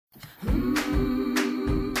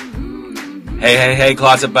Hey,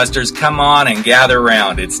 Closet Busters, come on and gather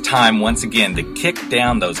around. It's time once again to kick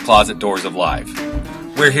down those closet doors of life.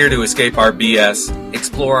 We're here to escape our BS,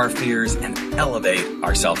 explore our fears, and elevate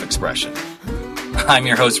our self-expression. I'm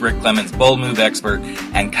your host, Rick Clemens, bold move expert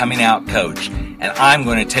and coming out coach, and I'm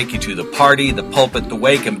going to take you to the party, the pulpit, the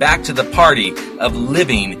wake, and back to the party of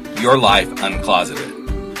living your life uncloseted.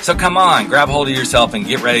 So come on, grab hold of yourself and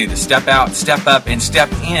get ready to step out, step up, and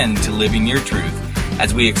step into living your truth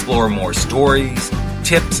as we explore more stories,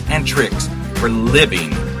 tips, and tricks for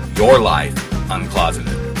living your life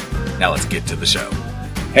uncloseted. Now let's get to the show.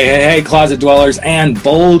 Hey, closet dwellers and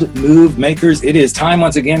bold move makers. It is time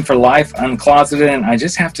once again for Life Uncloseted. And I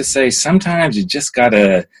just have to say, sometimes you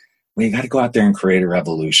gotta go out there and create a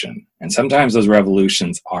revolution. And sometimes those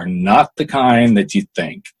revolutions are not the kind that you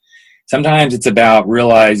think. Sometimes it's about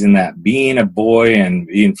realizing that being a boy and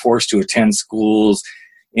being forced to attend schools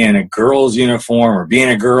in a girl's uniform, or being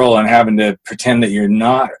a girl and having to pretend that you're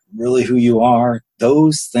not really who you are,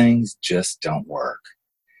 those things just don't work.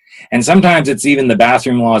 And sometimes it's even the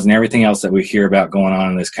bathroom laws and everything else that we hear about going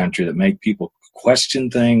on in this country that make people question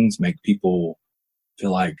things, make people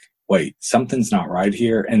feel like, wait, something's not right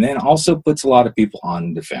here, and then also puts a lot of people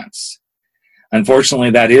on defense.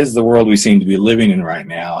 Unfortunately, that is the world we seem to be living in right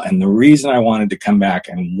now. And the reason I wanted to come back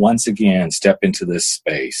and once again step into this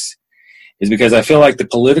space is because I feel like the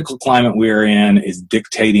political climate we're in is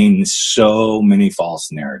dictating so many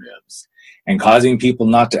false narratives and causing people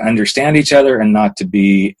not to understand each other and not to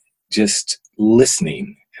be just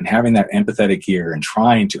listening and having that empathetic ear and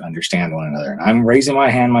trying to understand one another. And I'm raising my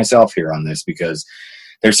hand myself here on this because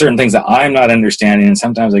there's certain things that I'm not understanding, and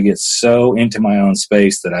sometimes I get so into my own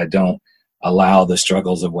space that I don't allow the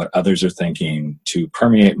struggles of what others are thinking to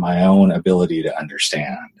permeate my own ability to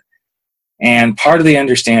understand. And part of the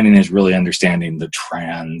understanding is really understanding the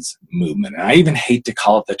trans movement. And I even hate to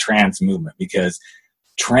call it the trans movement because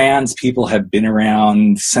trans people have been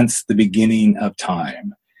around since the beginning of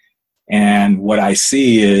time. And what I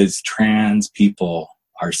see is trans people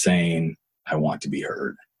are saying, I want to be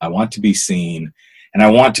heard, I want to be seen, and I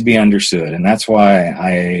want to be understood. And that's why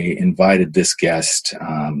I invited this guest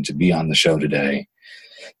to be on the show today.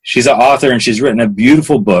 She's an author, and she's written a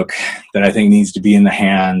beautiful book that I think needs to be in the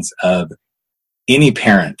hands of any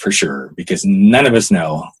parent for sure, because none of us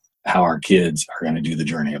know how our kids are going to do the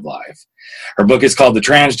journey of life. Her book is called The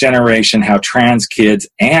Trans Generation: How Trans Kids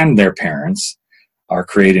and Their Parents Are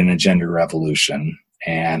Creating a Gender Revolution.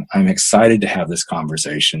 And I'm excited to have this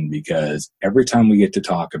conversation because every time we get to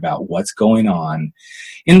talk about what's going on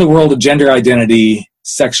in the world of gender identity,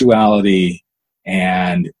 sexuality,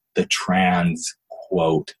 and the trans,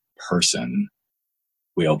 quote, person,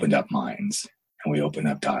 we opened up minds and we opened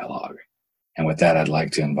up dialogue. And with that, I'd like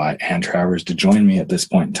to invite Ann Travers to join me at this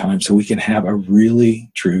point in time so we can have a really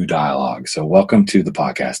true dialogue. So welcome to the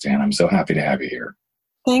podcast, Ann. I'm so happy to have you here.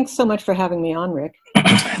 Thanks so much for having me on, Rick.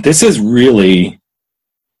 This is really,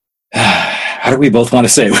 how do we both want to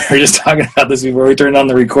say it? We were just talking about this before we turned on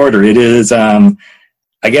the recorder. It is, I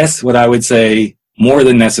guess what I would say, more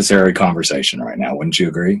than necessary conversation right now. Wouldn't you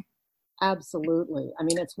agree? Absolutely. I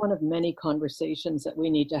mean, it's one of many conversations that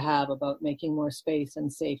we need to have about making more space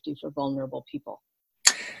and safety for vulnerable people.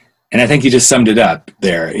 And I think you just summed it up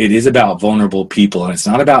there. It is about vulnerable people, and it's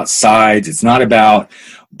not about sides. It's not about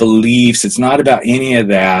beliefs. It's not about any of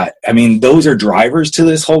that. I mean, those are drivers to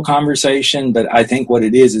this whole conversation, but I think what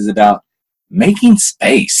it is about making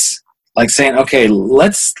space, like saying, okay,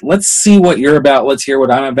 let's see what you're about. Let's hear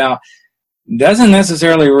what I'm about. Doesn't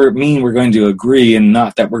necessarily mean we're going to agree, and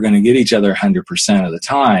not that we're going to get each other 100% of the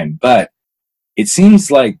time, but it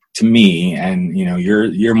seems like to me, and you know,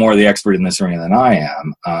 you're more the expert in this arena than I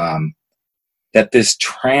am, that this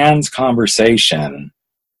trans conversation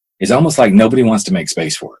is almost like nobody wants to make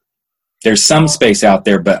space for it. There's some space out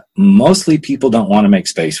there, but mostly people don't want to make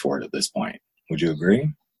space for it at this point. Would you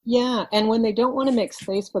agree? Yeah, and when they don't want to make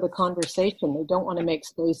space for the conversation, they don't want to make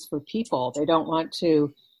space for people. They don't want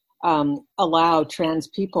to allow trans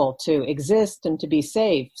people to exist and to be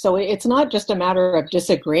safe. So it's not just a matter of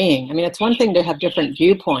disagreeing. I mean, it's one thing to have different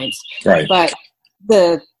viewpoints, right? But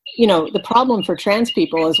the problem for trans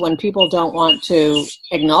people is when people don't want to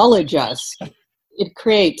acknowledge us, it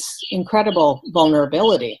creates incredible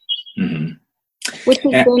vulnerability, which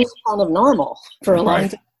has been kind of normal for a long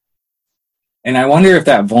time. And I wonder if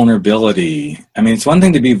that vulnerability, I mean, it's one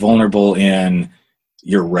thing to be vulnerable in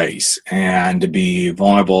your race and to be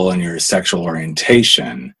vulnerable in your sexual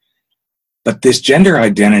orientation, but this gender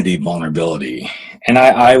identity vulnerability, and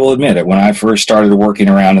I will admit it, when I first started working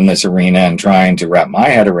around in this arena and trying to wrap my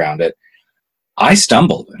head around it, I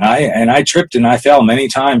stumbled and I tripped and I fell many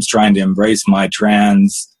times trying to embrace my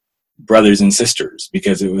trans brothers and sisters,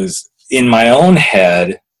 because it was in my own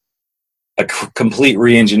head a complete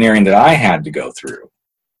re-engineering that I had to go through.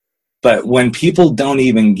 But when people don't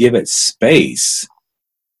even give it space,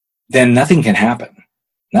 then nothing can happen.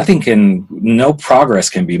 No progress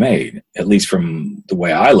can be made, at least from the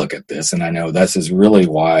way I look at this. And I know this is really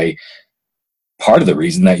why part of the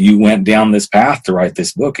reason that you went down this path to write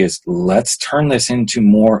this book is, let's turn this into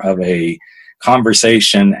more of a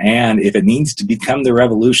conversation. And if it needs to become the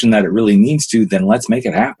revolution that it really needs to, then let's make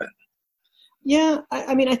it happen. Yeah.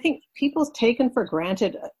 I mean, I think people's taken for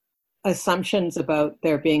granted assumptions about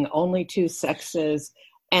there being only two sexes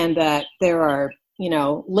and that there are,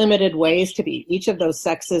 limited ways to be each of those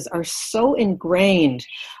sexes are so ingrained.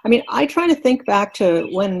 I mean, I try to think back to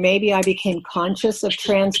when maybe I became conscious of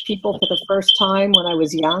trans people for the first time when I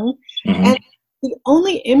was young. Mm-hmm. And the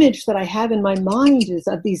only image that I have in my mind is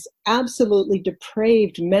of these absolutely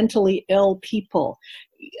depraved, mentally ill people.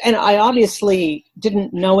 And I obviously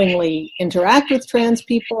didn't knowingly interact with trans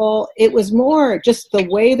people. It was more just the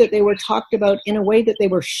way that they were talked about, in a way that they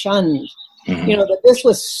were shunned. Mm-hmm. That this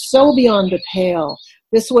was so beyond the pale.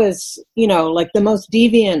 This was, like the most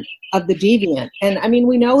deviant of the deviant. And I mean,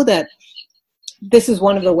 we know that this is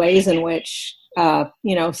one of the ways in which,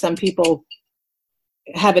 some people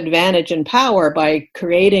have advantage and power by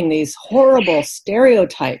creating these horrible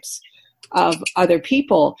stereotypes of other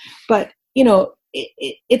people. But,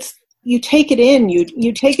 it's, you take it in,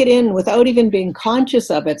 you take it in without even being conscious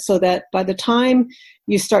of it, so that by the time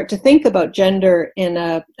you start to think about gender in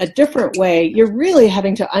a different way, you're really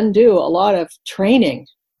having to undo a lot of training.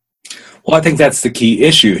 Well, I think that's the key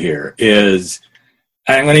issue here is,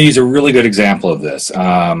 I'm going to use a really good example of this.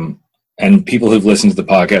 And people who've listened to the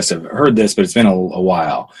podcast have heard this, but it's been a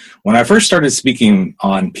while. When I first started speaking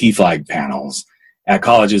on PFLAG panels at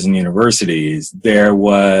colleges and universities, there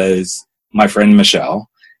was my friend Michelle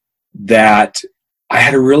that I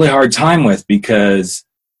had a really hard time with, because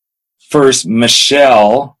first,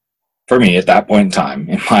 Michelle, for me at that point in time,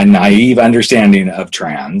 in my naive understanding of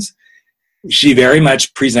trans, she very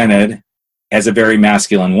much presented as a very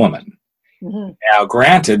masculine woman. Mm-hmm. Now,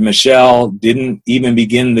 granted, Michelle didn't even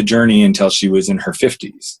begin the journey until she was in her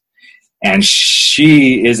 50s. And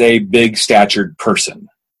she is a big statured person.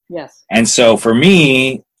 Yes. And so for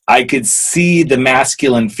me, I could see the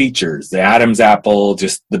masculine features, the Adam's apple,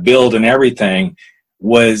 just the build and everything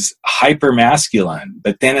was hyper masculine.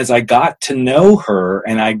 But then as I got to know her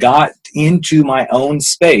and I got into my own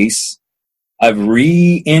space of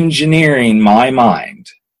re-engineering my mind,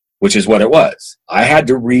 which is what it was. I had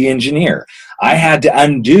to re-engineer. I had to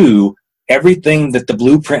undo everything that the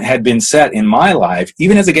blueprint had been set in my life,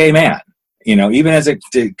 even as a gay man. Even as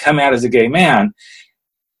to come out as a gay man,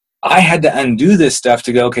 I had to undo this stuff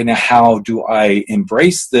to go, okay, now how do I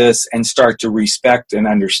embrace this and start to respect and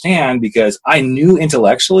understand? Because I knew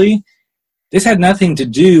intellectually this had nothing to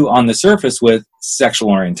do on the surface with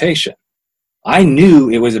sexual orientation. I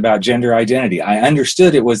knew it was about gender identity. I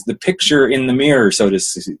understood it was the picture in the mirror, so to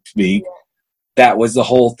speak. That was the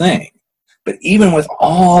whole thing. But even with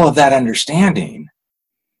all of that understanding,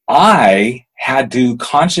 I had to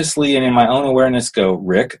consciously and in my own awareness go,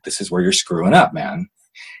 Rick, this is where you're screwing up, man.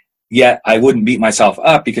 Yet I wouldn't beat myself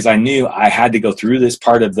up, because I knew I had to go through this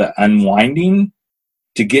part of the unwinding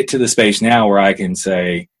to get to the space now where I can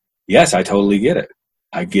say, yes, I totally get it.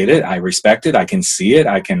 I get it. I respect it. I can see it.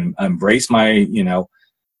 I can embrace my,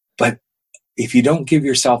 but if you don't give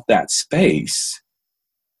yourself that space,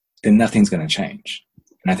 then nothing's going to change.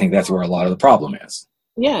 And I think that's where a lot of the problem is.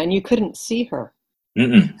 Yeah. And you couldn't see her.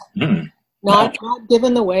 Not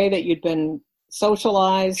given the way that you'd been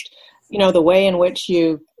socialized, the way in which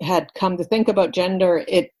you had come to think about gender,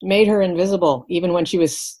 it made her invisible, even when she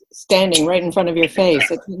was standing right in front of your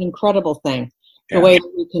face. It's an incredible thing. Yeah. The way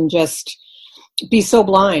that we can just be so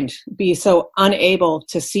blind, be so unable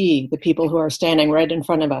to see the people who are standing right in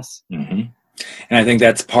front of us. Mm-hmm. And I think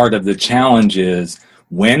that's part of the challenge is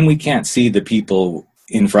when we can't see the people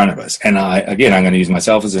in front of us. And I'm going to use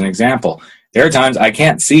myself as an example. There are times I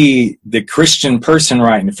can't see the Christian person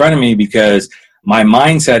right in front of me because my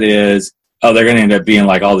mindset is, oh, they're going to end up being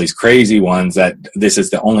like all these crazy ones that this is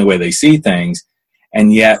the only way they see things.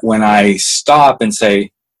 And yet when I stop and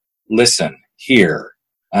say, listen, hear,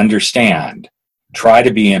 understand, try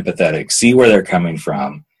to be empathetic, see where they're coming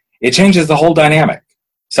from, it changes the whole dynamic.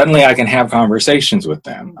 Suddenly I can have conversations with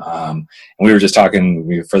them. And we were just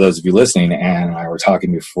talking, for those of you listening, and I were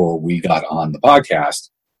talking before we got on the podcast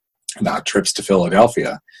about trips to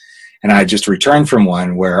Philadelphia. And I just returned from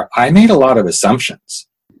one where I made a lot of assumptions.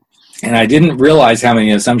 And I didn't realize how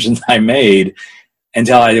many assumptions I made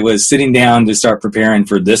until I was sitting down to start preparing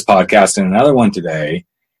for this podcast and another one today.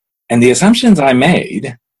 And the assumptions I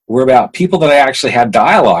made were about people that I actually had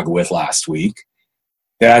dialogue with last week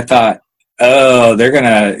that I thought, oh, they're going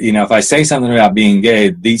to, if I say something about being gay,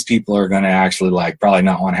 these people are going to actually probably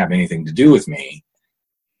not want to have anything to do with me.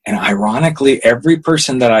 And ironically, every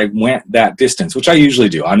person that I went that distance, which I usually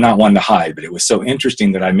do, I'm not one to hide, but it was so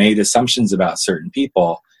interesting that I made assumptions about certain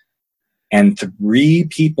people. And 3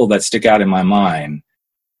 people that stick out in my mind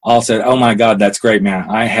all said, oh my God, that's great, man.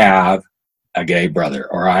 I have a gay brother,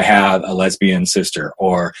 or I have a lesbian sister,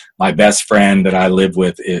 or my best friend that I live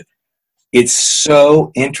with. It's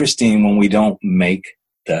so interesting when we don't make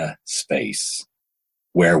the space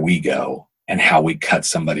where we go and how we cut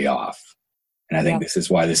somebody off. And I think this is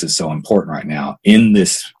why this is so important right now in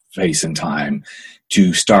this space and time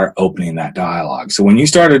to start opening that dialogue. So when you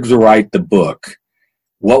started to write the book,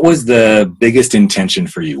 what was the biggest intention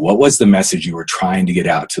for you? What was the message you were trying to get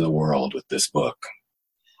out to the world with this book?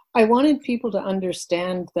 I wanted people to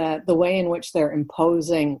understand that the way in which they're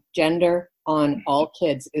imposing gender on all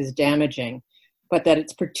kids is damaging, but that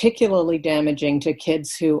it's particularly damaging to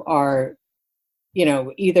kids who are,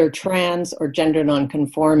 either trans or gender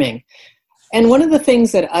nonconforming. And one of the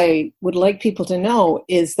things that I would like people to know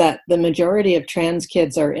is that the majority of trans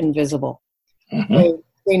kids are invisible. Mm-hmm.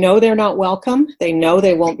 They know they're not welcome. They know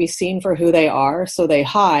they won't be seen for who they are, so they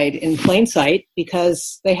hide in plain sight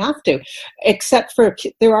because they have to. Except for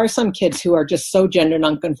there are some kids who are just so gender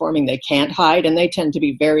nonconforming they can't hide, and they tend to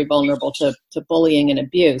be very vulnerable to bullying and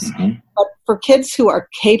abuse. Mm-hmm. But for kids who are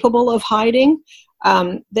capable of hiding,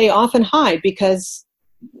 they often hide because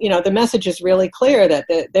the message is really clear that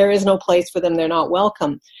there is no place for them. They're not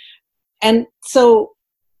welcome. And so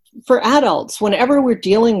for adults, whenever we're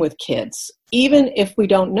dealing with kids, even if we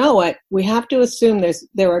don't know it, we have to assume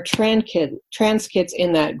there are trans kids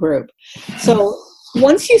in that group. So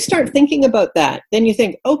once you start thinking about that, then you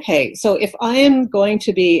think, okay, so if I am going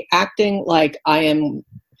to be acting like I am,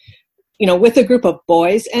 with a group of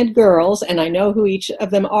boys and girls, and I know who each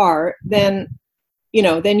of them are, then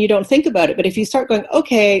you don't think about it. But if you start going,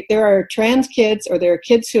 okay, there are trans kids, or there are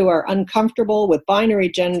kids who are uncomfortable with binary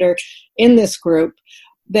gender in this group,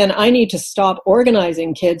 then I need to stop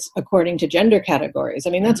organizing kids according to gender categories.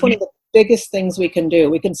 I mean, that's one of the biggest things we can do.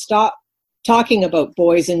 We can stop talking about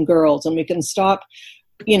boys and girls, and we can stop,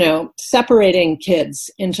 separating kids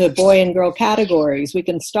into boy and girl categories. We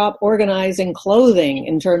can stop organizing clothing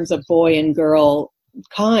in terms of boy and girl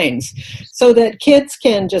kinds, so that kids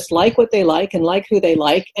can just like what they like and like who they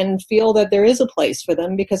like and feel that there is a place for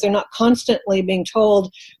them, because they're not constantly being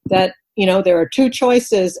told that there are 2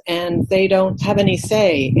 choices and they don't have any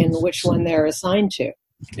say in which one they're assigned to.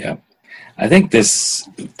 Yeah. I think this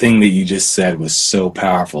thing that you just said was so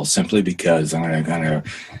powerful, simply because I'm going to kind of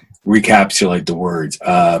recapitulate the words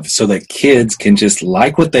of, so that kids can just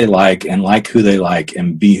like what they like and like who they like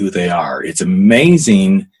and be who they are. It's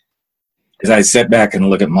amazing, as I sit back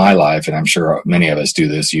and look at my life, and I'm sure many of us do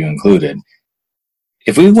this, you included.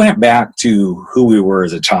 If we went back to who we were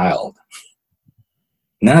as a child,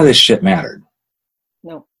 none of this shit mattered.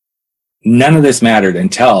 No. None of this mattered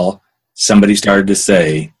until somebody started to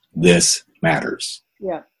say, this matters.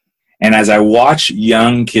 Yeah. And as I watch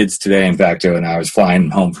young kids today, in fact, when I was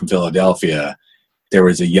flying home from Philadelphia, there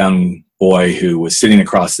was a young boy who was sitting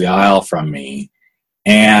across the aisle from me,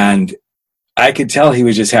 and I could tell he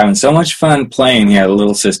was just having so much fun playing. He had a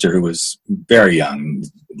little sister who was very young,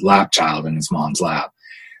 lap child in his mom's lap.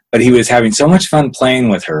 But he was having so much fun playing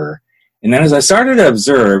with her. And then as I started to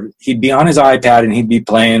observe, he'd be on his iPad and he'd be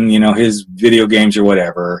playing, his video games or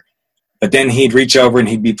whatever. But then he'd reach over and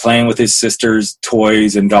he'd be playing with his sister's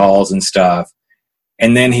toys and dolls and stuff.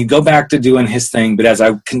 And then he'd go back to doing his thing. But as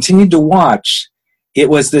I continued to watch, it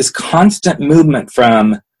was this constant movement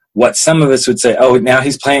from what some of us would say, oh, now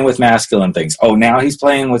he's playing with masculine things. Oh, now he's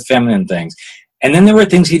playing with feminine things. And then there were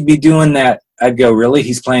things he'd be doing that I'd go, really?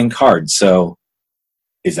 He's playing cards. So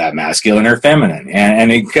is that masculine or feminine?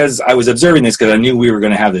 And because I was observing this, because I knew we were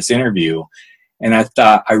going to have this interview, and I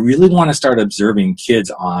thought, I really want to start observing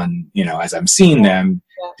kids on, as I'm seeing them,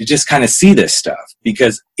 to just kind of see this stuff,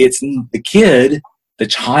 because it's the kid, the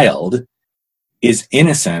child is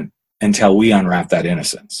innocent until we unwrap that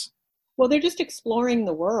innocence. Well, they're just exploring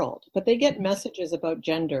the world, but they get messages about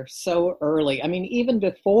gender so early. I mean, even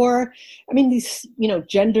before, these,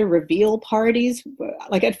 gender reveal parties,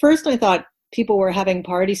 like at first I thought people were having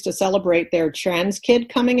parties to celebrate their trans kid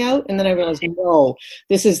coming out. And then I realized, no,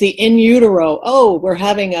 this is the in utero. Oh, we're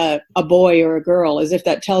having a boy or a girl, as if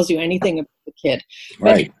that tells you anything about the kid.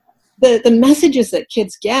 Right. But the messages that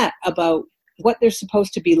kids get about what they're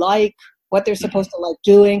supposed to be like, what they're supposed to like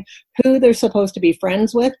doing, who they're supposed to be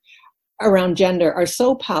friends with around gender are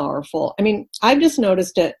so powerful. I mean, I've just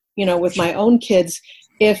noticed it, with my own kids,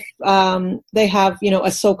 if they have,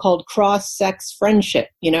 a so-called cross-sex friendship,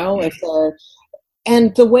 if they're,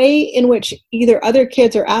 and the way in which either other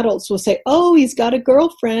kids or adults will say, oh, he's got a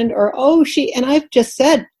girlfriend, or, oh, and I've just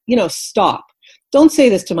said, stop. Don't say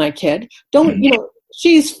this to my kid. Don't,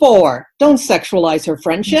 she's 4. Don't sexualize her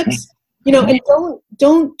friendships, and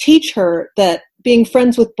don't teach her that being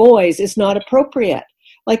friends with boys is not appropriate.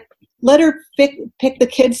 Like, let her pick the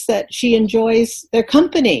kids that she enjoys their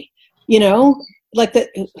company, like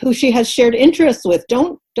who she has shared interests with.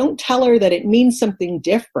 Don't tell her that it means something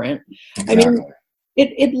different. Exactly. I mean,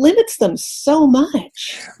 it limits them so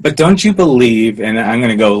much. But don't you believe, and I'm going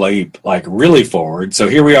to go like really forward. So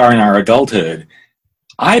here we are in our adulthood.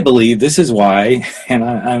 I believe this is why, and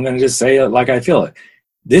I'm going to just say it like I feel it.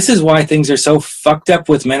 This is why things are so fucked up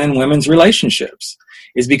with men and women's relationships,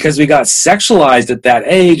 is because we got sexualized at that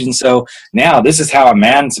age. And so now this is how a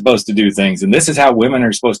man's supposed to do things. And this is how women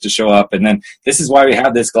are supposed to show up. And then this is why we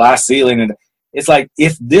have this glass ceiling. And it's like,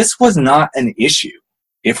 if this was not an issue,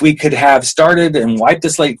 if we could have started and wiped the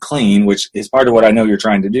slate clean, which is part of what I know you're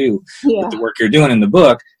trying to do with the work you're doing in the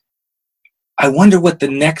book, I wonder what the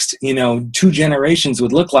next, 2 generations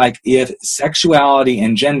would look like if sexuality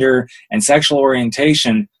and gender and sexual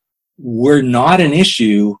orientation were not an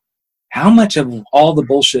issue. How much of all the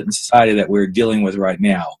bullshit in society that we're dealing with right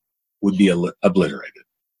now would be obliterated?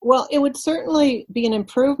 Well, it would certainly be an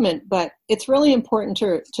improvement, but it's really important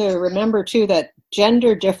to remember, too, that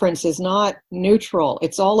gender difference is not neutral.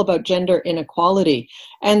 It's all about gender inequality.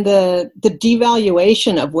 And the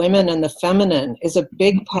devaluation of women and the feminine is a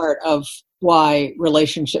big part of why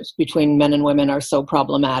relationships between men and women are so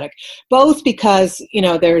problematic. Both because,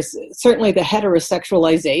 there's certainly the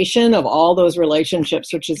heterosexualization of all those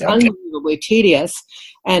relationships, which is unbelievably tedious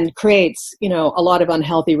and creates, a lot of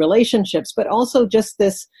unhealthy relationships, but also just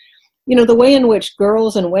this, the way in which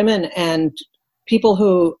girls and women and people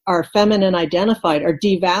who are feminine identified are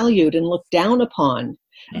devalued and looked down upon.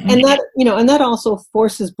 Mm-hmm. And that, and that also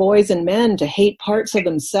forces boys and men to hate parts of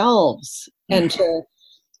themselves and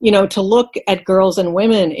to look at girls and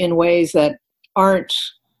women in ways that aren't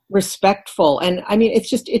respectful. And I mean, it's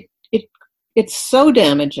just, it's so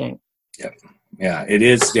damaging. Yep. Yeah, it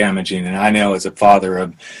is damaging. And I know as a father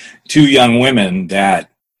of 2 young women that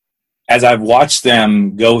as I've watched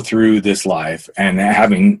them go through this life and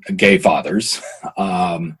having gay fathers,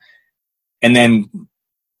 and then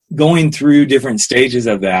going through different stages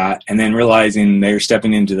of that and then realizing they're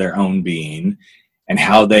stepping into their own being and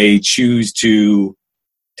how they choose to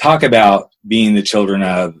talk about being the children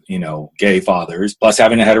of, gay fathers, plus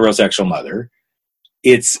having a heterosexual mother.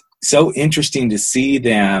 It's so interesting to see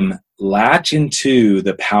them latch into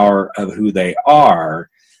the power of who they are.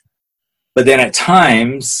 But then at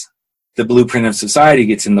times, the blueprint of society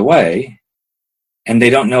gets in the way, and they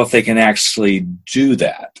don't know if they can actually do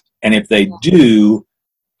that. And if they do,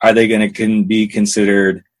 are they going to be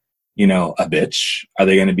considered, a bitch? Are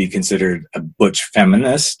they going to be considered a butch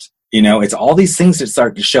feminist? It's all these things that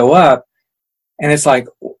start to show up. And it's like,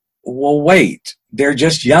 well, wait, they're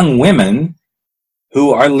just young women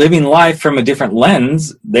who are living life from a different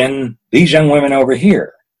lens than these young women over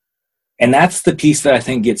here. And that's the piece that I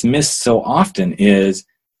think gets missed so often is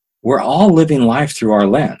we're all living life through our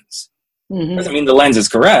lens. Mm-hmm. Doesn't mean the lens is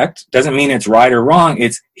correct. Doesn't mean it's right or wrong.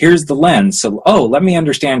 It's here's the lens. So, let me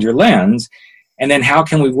understand your lens. And then how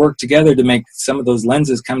can we work together to make some of those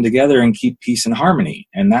lenses come together and keep peace and harmony?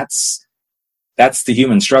 And that's the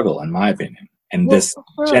human struggle, in my opinion. And this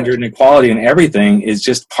gender inequality and everything is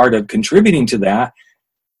just part of contributing to that.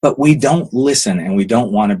 But we don't listen and we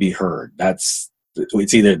don't want to be heard. It's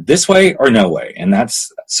either this way or no way. And that's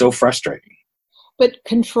so frustrating. But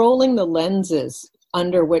controlling the lenses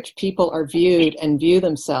under which people are viewed and view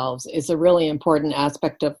themselves is a really important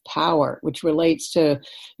aspect of power, which relates to,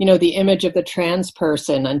 the image of the trans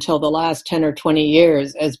person until the last 10 or 20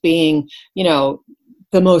 years as being,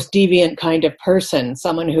 the most deviant kind of person,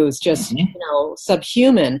 someone who's just,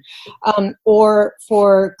 subhuman, or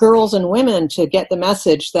for girls and women to get the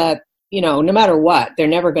message that, no matter what, they're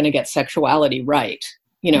never going to get sexuality right.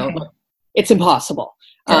 It's impossible.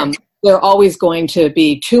 They're always going to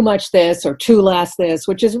be too much this or too less this,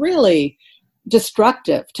 which is really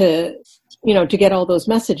destructive to get all those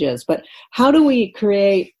messages. But how do we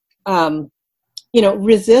create,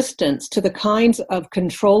 resistance to the kinds of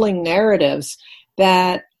controlling narratives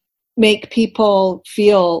that make people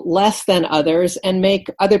feel less than others and make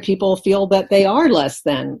other people feel that they are less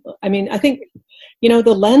than? I mean, I think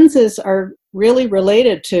The lenses are really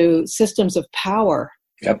related to systems of power.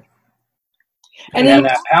 Yep. And then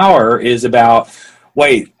that power is about,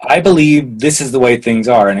 wait, I believe this is the way things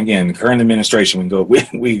are. And again, current administration,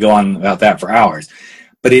 we go on about that for hours.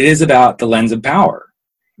 But it is about the lens of power.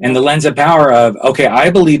 And the lens of power of, okay, I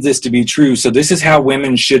believe this to be true, so this is how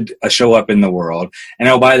women should show up in the world. And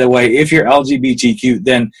oh, by the way, if you're LGBTQ,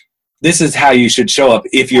 then this is how you should show up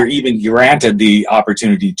if you're even granted the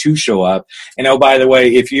opportunity to show up. And oh, by the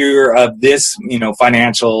way, if you're of this,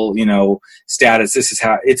 financial, status, this is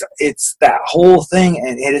how it's that whole thing.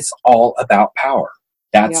 And it's all about power.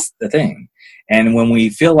 That's the thing. And when we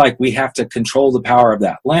feel like we have to control the power of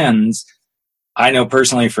that lens, I know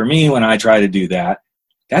personally for me, when I try to do that,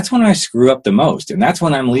 that's when I screw up the most. And that's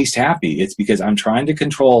when I'm least happy. It's because I'm trying to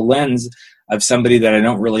control a lens of somebody that I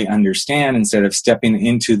don't really understand instead of stepping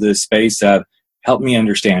into the space of, help me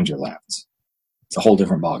understand your lens. It's a whole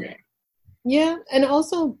different ballgame. Yeah, and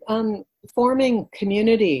also forming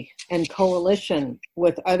community and coalition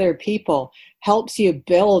with other people helps you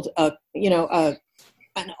build an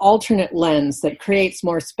alternate lens that creates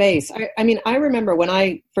more space. I remember when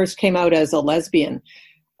I first came out as a lesbian,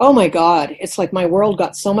 oh my God, it's like my world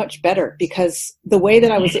got so much better because the way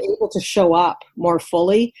that I was able to show up more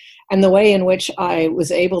fully and the way in which I was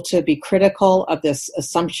able to be critical of this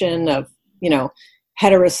assumption of,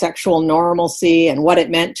 heterosexual normalcy and what it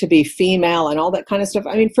meant to be female and all that kind of stuff.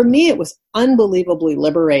 For me, it was unbelievably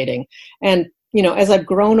liberating. And, as I've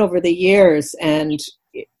grown over the years and,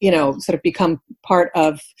 sort of become part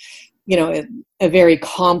of, a very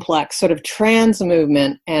complex sort of trans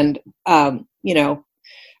movement and,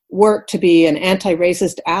 work to be an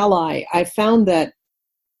anti-racist ally, I found that,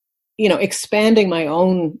 expanding my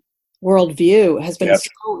own worldview has been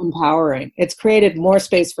so empowering. It's created more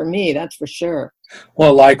space for me, that's for sure.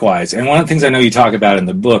 Well, likewise. And one of the things I know you talk about in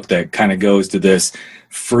the book that kind of goes to this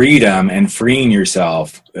freedom and freeing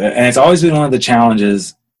yourself, and it's always been one of the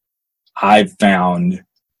challenges I've found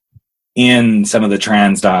in some of the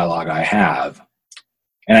trans dialogue I have.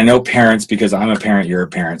 And I know parents, because I'm a parent, you're a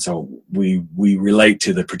parent, so we relate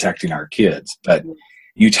to the protecting our kids. But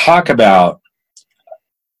you talk about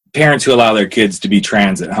parents who allow their kids to be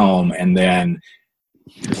trans at home and then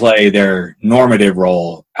play their normative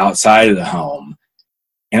role outside of the home.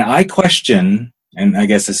 And I question, and I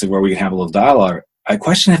guess this is where we can have a little dialogue, I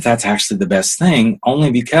question if that's actually the best thing,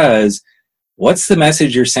 only because what's the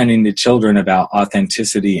message you're sending to children about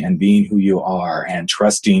authenticity and being who you are and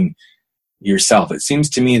trusting yourself? It seems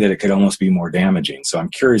to me that it could almost be more damaging. So I'm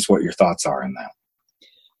curious what your thoughts are in that.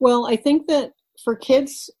 Well, I think that for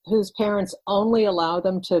kids whose parents only allow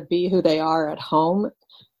them to be who they are at home,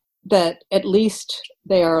 that at least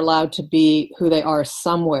they are allowed to be who they are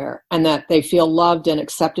somewhere and that they feel loved and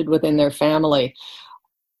accepted within their family.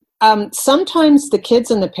 Sometimes the kids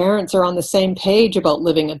and the parents are on the same page about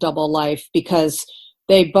living a double life because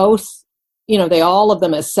they both, they all of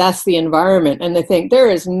them assess the environment and they think there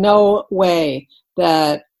is no way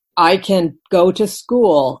that I can go to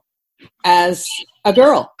school as a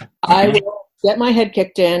girl. I will get my head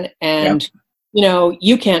kicked in and,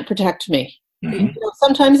 you can't protect me. Mm-hmm.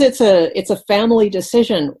 Sometimes it's a family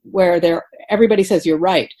decision where everybody says, you're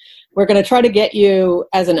right. We're going to try to get you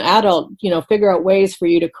as an adult, figure out ways for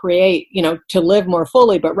you to create, to live more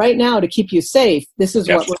fully. But right now, to keep you safe, this is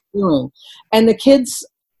what we're doing. And the kids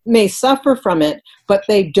may suffer from it, but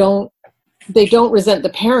they don't resent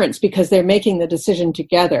the parents because they're making the decision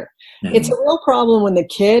together. Mm-hmm. It's a real problem when the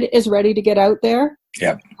kid is ready to get out there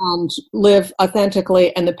and live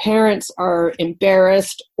authentically, and the parents are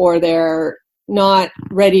embarrassed or they're not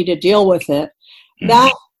ready to deal with it. Mm-hmm.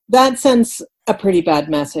 That sends a pretty bad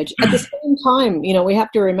message. At the same time, we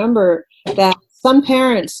have to remember that some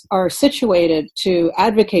parents are situated to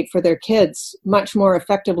advocate for their kids much more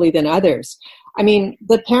effectively than others.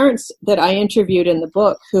 The parents that I interviewed in the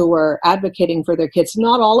book who were advocating for their kids,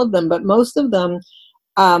 not all of them, but most of them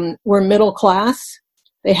were middle class.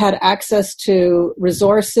 They had access to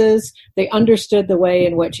resources. They understood the way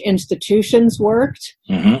in which institutions worked.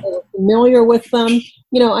 Mm-hmm. They were familiar with them.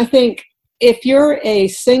 I think if you're a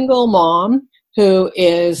single mom who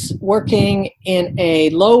is working in a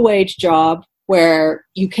low-wage job where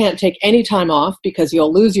you can't take any time off because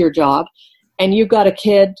you'll lose your job, and you've got a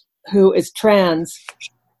kid who is trans,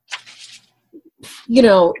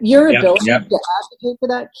 your ability to advocate for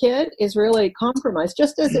that kid is really compromised,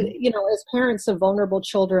 just as, as parents of vulnerable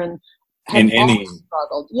children have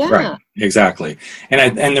struggled. Yeah. Right, exactly.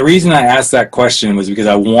 And the reason I asked that question was because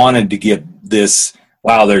I wanted to get this,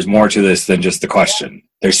 wow, there's more to this than just the question.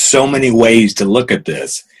 There's so many ways to look at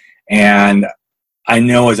this. And I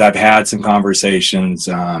know as I've had some conversations,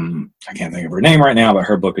 I can't think of her name right now, but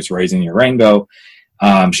her book is Raising Your Rainbow.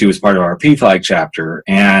 She was part of our PFLAG chapter,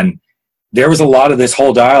 and there was a lot of this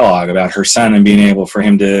whole dialogue about her son and being able for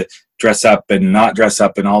him to dress up and not dress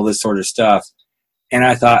up and all this sort of stuff. And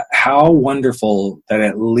I thought, how wonderful that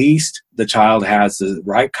at least the child has the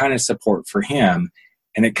right kind of support for him.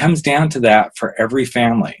 And it comes down to that for every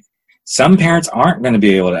family. Some parents aren't going to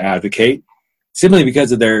be able to advocate simply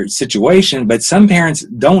because of their situation, but some parents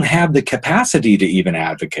don't have the capacity to even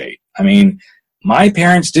advocate. I mean, my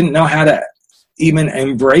parents didn't know how to even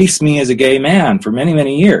embrace me as a gay man for many,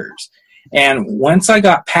 many years. And once I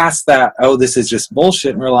got past that, oh, this is just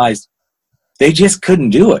bullshit, and realized they just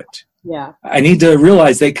couldn't do it. Yeah. I need to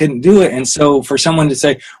realize they couldn't do it. And so for someone to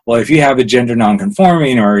say, well, if you have a gender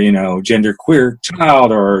nonconforming or, gender queer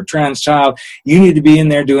child or trans child, you need to be in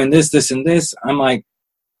there doing this, this, and this. I'm like,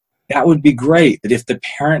 that would be great. But if the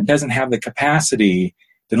parent doesn't have the capacity,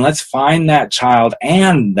 then let's find that child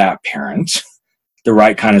and that parent the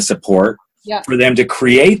right kind of support for them to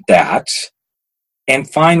create that and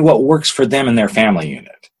find what works for them and their family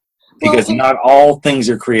unit. Because not all things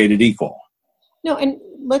are created equal. No, and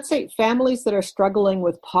let's say families that are struggling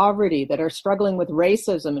with poverty, that are struggling with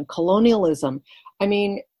racism and colonialism, I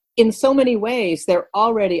mean, in so many ways, they're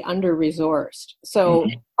already under-resourced. So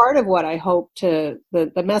part of what I hope to,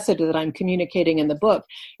 the message that I'm communicating in the book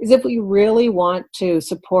is if we really want to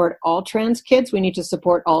support all trans kids, we need to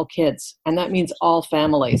support all kids. And that means all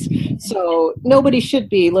families. So nobody should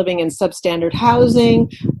be living in substandard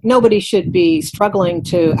housing. Nobody should be struggling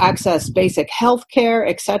to access basic health care,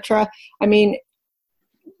 etc. I mean,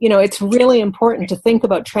 it's really important to think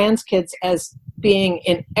about trans kids as being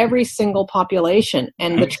in every single population.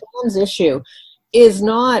 And the trans issue is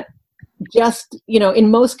not just, in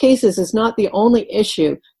most cases, is not the only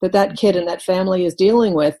issue that kid and that family is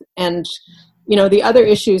dealing with. And, the other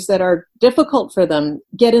issues that are difficult for them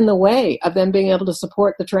get in the way of them being able to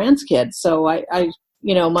support the trans kids. So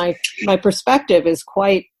my perspective is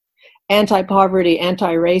quite anti-poverty,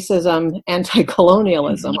 anti-racism,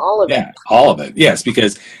 anti-colonialism, all of it. Yeah, all of it. Yes,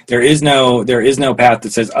 because there is no path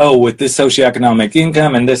that says, oh, with this socioeconomic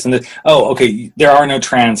income and this, oh, okay, there are no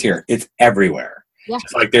trans here. It's everywhere. Yeah.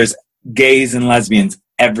 Just like there's gays and lesbians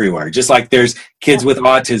everywhere. Just like there's kids with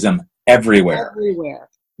autism everywhere. Everywhere.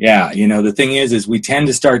 Yeah, the thing is we tend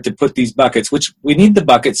to start to put these buckets, which we need the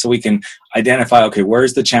buckets so we can identify, okay,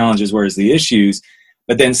 where's the challenges, where's the issues.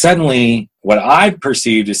 But then suddenly, what I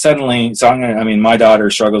perceived is my daughter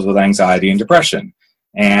struggles with anxiety and depression,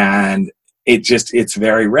 and it's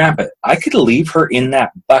very rampant. I could leave her in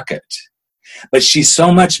that bucket, but she's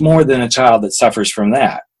so much more than a child that suffers from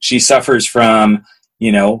that. She suffers from,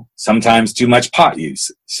 sometimes too much pot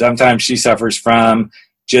use. Sometimes she suffers from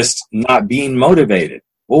just not being motivated.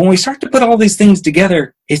 Well, when we start to put all these things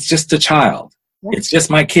together, it's just a child. Yeah. It's just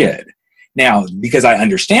my kid. Now, because I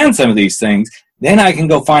understand some of these things, then I can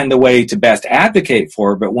go find the way to best advocate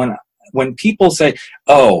for her. But when people say,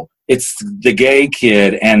 oh, it's the gay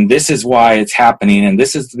kid and this is why it's happening and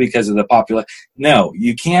this is because of the population. No,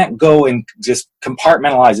 you can't go and just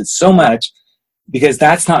compartmentalize it so much, because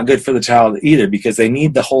that's not good for the child either, because they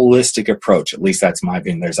need the holistic approach. At least that's my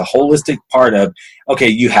opinion. There's a holistic part of, okay,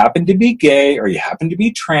 you happen to be gay or you happen to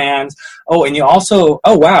be trans. Oh, and you also,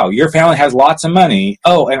 oh, wow, your family has lots of money.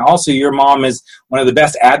 Oh, and also your mom is one of the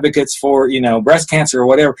best advocates for, breast cancer or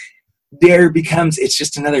whatever. It's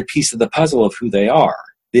just another piece of the puzzle of who they are.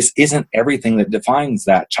 This isn't everything that defines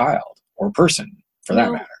that child or person, for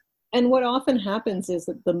that matter. And what often happens is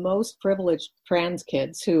that the most privileged trans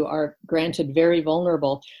kids, who are granted very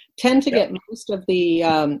vulnerable, tend to get most of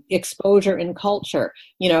the exposure in culture.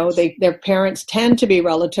 Their parents tend to be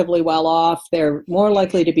relatively well off. They're more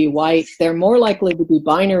likely to be white. They're more likely to be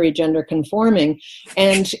binary gender conforming.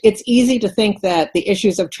 And it's easy to think that the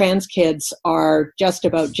issues of trans kids are just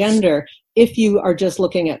about gender if you are just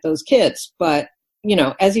looking at those kids. But,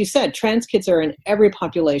 as you said, trans kids are in every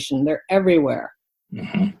population. They're everywhere.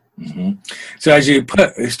 Mm-hmm. Mm-hmm. So as you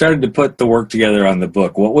started to put the work together on the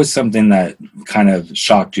book, what was something that kind of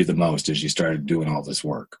shocked you the most as you started doing all this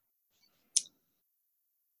work?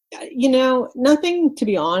 Nothing, to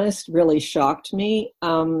be honest, really shocked me.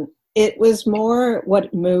 It was more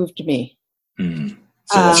what moved me. Mm.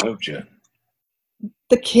 So what moved you?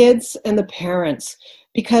 The kids and the parents,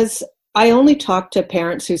 because I only talked to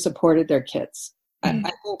parents who supported their kids. Mm.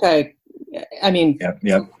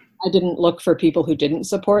 Yep. I didn't look for people who didn't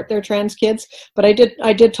support their trans kids, but I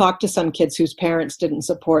did talk to some kids whose parents didn't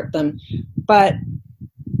support them. But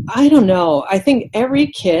I don't know. I think every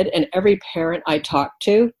kid and every parent I talked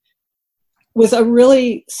to was a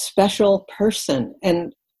really special person.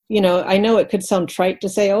 And, I know it could sound trite to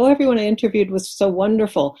say, oh, everyone I interviewed was so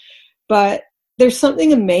wonderful, but there's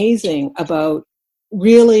something amazing about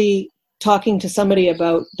really talking to somebody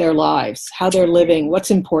about their lives, how they're living,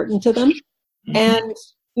 what's important to them. Mm-hmm. And,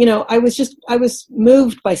 I was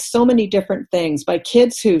moved by so many different things, by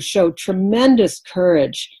kids who showed tremendous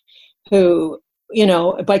courage,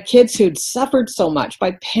 by kids who'd suffered so much,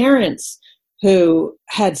 by parents who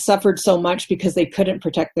had suffered so much because they couldn't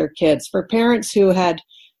protect their kids, for parents who had,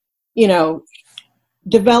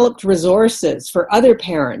 developed resources for other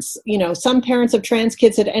parents. Some parents of trans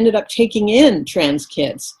kids had ended up taking in trans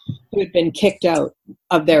kids who had been kicked out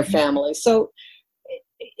of their family. So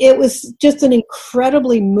it was just an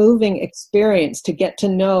incredibly moving experience to get to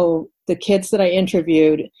know the kids that I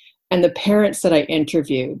interviewed and the parents that I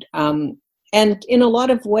interviewed. And in a lot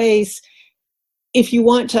of ways, if you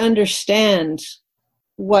want to understand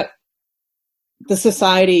what the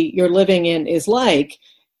society you're living in is like,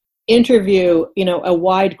 interview, a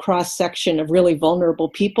wide cross section of really vulnerable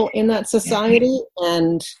people in that society,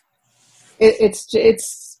 and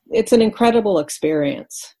it's an incredible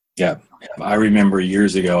experience. Yeah, I remember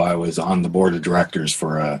years ago I was on the board of directors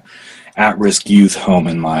for a at-risk youth home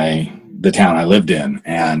in the town I lived in,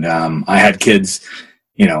 and I had kids,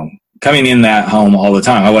 coming in that home all the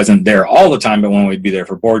time. I wasn't there all the time, but when we'd be there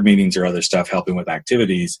for board meetings or other stuff, helping with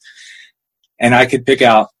activities, and I could pick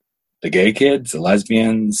out the gay kids, the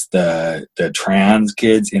lesbians, the trans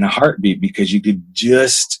kids in a heartbeat, because you could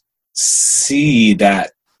just see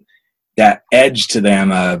that edge to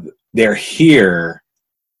them of they're here,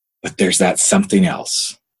 but there's that something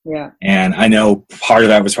else. Yeah. And I know part of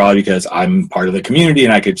that was probably because I'm part of the community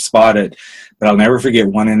and I could spot it, but I'll never forget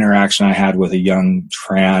one interaction I had with a young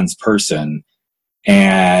trans person,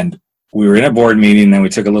 and we were in a board meeting, then we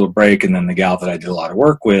took a little break, and then the gal that I did a lot of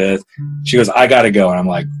work with, she goes, I got to go. And I'm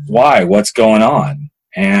like, why? What's going on?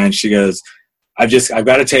 And she goes, I've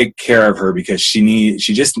got to take care of her because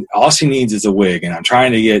all she needs is a wig. And I'm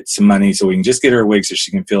trying to get some money so we can just get her a wig so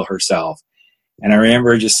she can feel herself. And I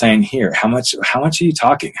remember just saying, here, how much are you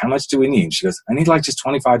talking? How much do we need? She goes, I need like just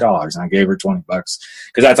 $25. And I gave her $20 because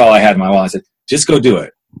that's all I had in my wallet. I said, just go do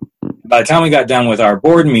it. By the time we got done with our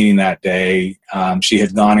board meeting that day, she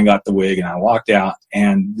had gone and got the wig, and I walked out,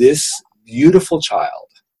 and this beautiful child,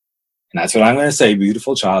 and that's what I'm going to say,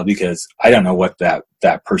 beautiful child, because I don't know what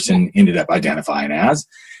that person ended up identifying as.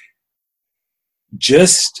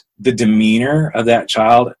 Just the demeanor of that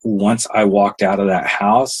child once I walked out of that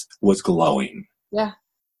house was glowing. Yeah.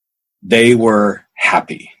 They were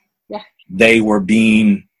happy. Yeah. They were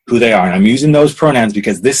being who they are. And I'm using those pronouns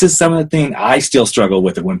because this is some of the thing I still struggle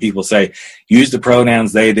with it when people say, use the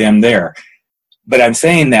pronouns they, them, their. But I'm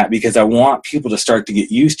saying that because I want people to start to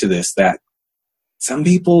get used to this, that some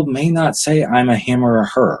people may not say I'm a him or a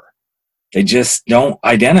her. They just don't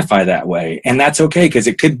identify that way. And that's okay, because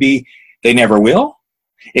it could be they never will.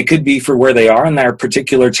 It could be for where they are in their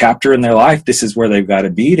particular chapter in their life. This is where they've got to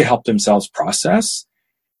be to help themselves process.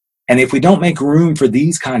 And if we don't make room for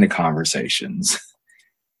these kind of conversations,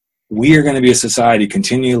 we are going to be a society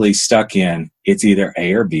continually stuck in it's either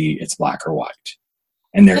A or B, it's black or white.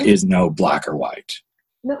 And there is no black or white.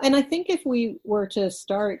 No, and I think if we were to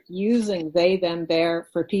start using they, them, their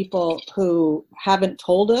for people who haven't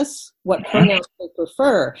told us what pronouns they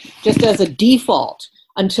prefer, just as a default,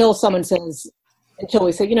 until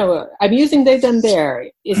we say, I'm using they, them,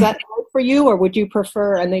 their. Is that right for you, or would you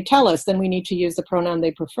prefer? And they tell us, then we need to use the pronoun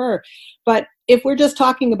they prefer. But if we're just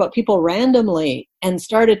talking about people randomly and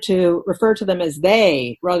started to refer to them as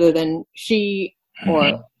they rather than she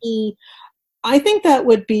or he, I think that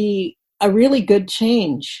would be a really good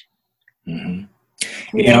change. Mm-hmm.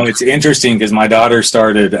 It's interesting because my daughter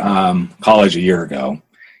started college a year ago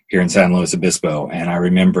here in San Luis Obispo, and I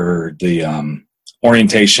remember the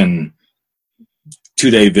orientation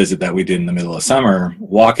 2-day visit that we did in the middle of summer,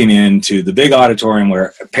 walking into the big auditorium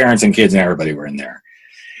where parents and kids and everybody were in there.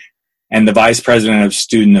 And the vice president of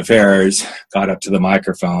student affairs got up to the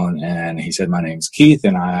microphone and he said, my name's Keith,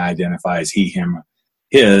 and I identify as he, him,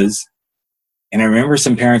 his. And I remember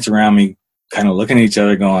some parents around me kind of looking at each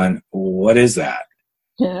other going, what is that?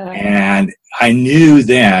 And I knew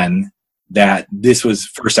then that this was,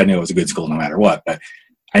 first I knew it was a good school no matter what, but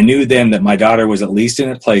I knew then that my daughter was at least in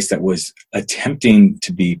a place that was attempting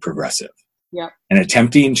to be progressive and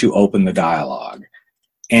attempting to open the dialogue.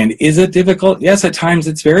 And is it difficult? Yes, at times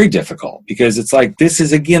it's very difficult, because it's like, this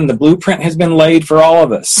is, again, the blueprint has been laid for all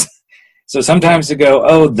of us. So sometimes to go,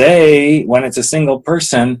 oh, they, when it's a single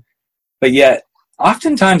person, but yet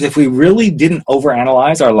oftentimes if we really didn't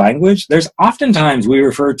overanalyze our language, there's oftentimes we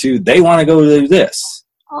refer to, they want to go do this.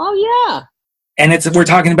 Oh, yeah. And we're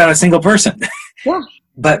talking about a single person. Yeah.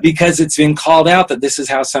 But because it's been called out that this is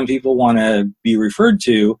how some people want to be referred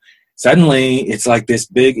to, suddenly it's like this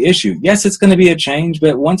big issue. Yes, it's going to be a change,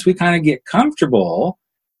 but once we kind of get comfortable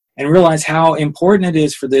and realize how important it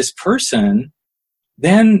is for this person,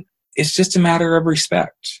 then it's just a matter of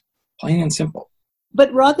respect, plain and simple.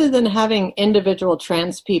 But rather than having individual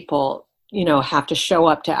trans people, have to show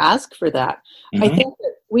up to ask for that, I think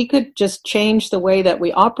that we could just change the way that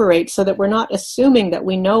we operate so that we're not assuming that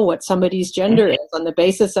we know what somebody's gender is on the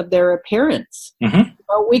basis of their appearance.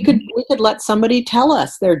 Or we could let somebody tell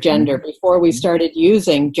us their gender before we started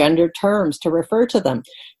using gender terms to refer to them.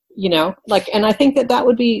 And I think that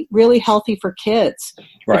would be really healthy for kids.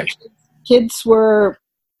 Right. If kids were,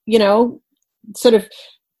 sort of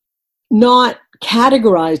not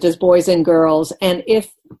categorized as boys and girls, and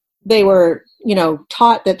if they were,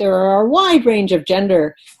 taught that there are a wide range of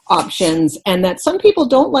gender options and that some people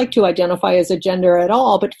don't like to identify as a gender at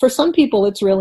all, but for some people it's really